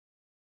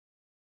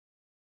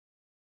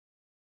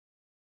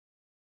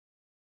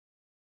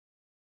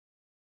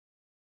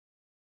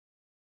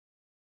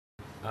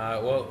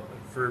Well,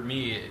 for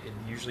me, it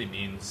usually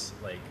means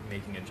like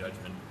making a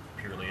judgment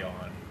purely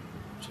on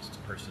just a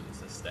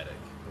person's aesthetic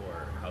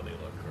or how they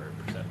look or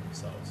present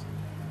themselves.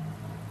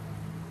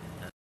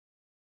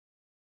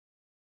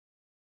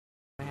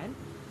 Go ahead.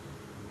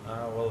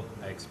 Well,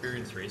 I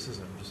experience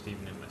racism just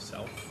even in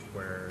myself,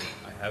 where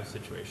I have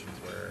situations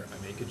where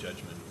I make a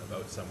judgment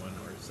about someone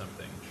or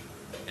something,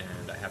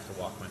 and I have to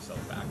walk myself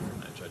back from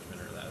that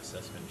judgment or that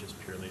assessment just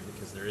purely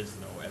because there is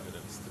no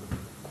evidence to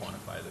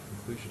quantify the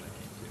conclusion I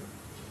came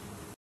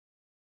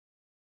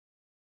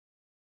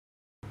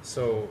to.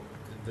 So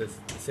the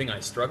thing I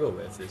struggle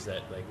with is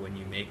that like when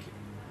you make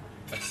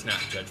a snap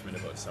judgment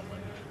about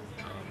someone,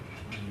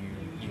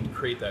 you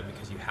create that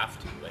because you have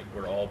to. Like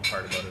we're all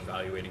part about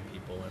evaluating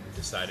people and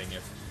deciding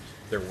if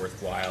they're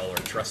worthwhile or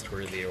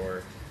trustworthy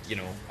or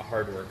a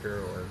hard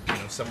worker or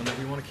someone that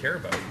we want to care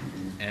about.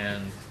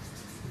 And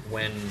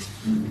when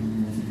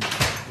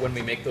when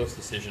we make those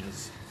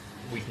decisions,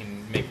 we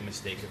can make a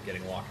mistake of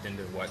getting locked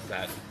into what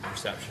that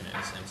perception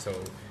is. And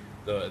so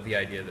the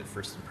idea that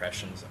first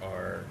impressions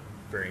are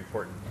very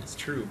important. It's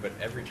true, but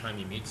every time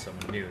you meet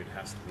someone new, it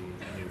has to be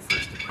a new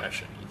first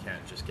impression. You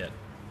can't just get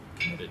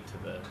committed to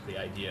the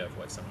idea of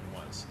what someone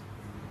was.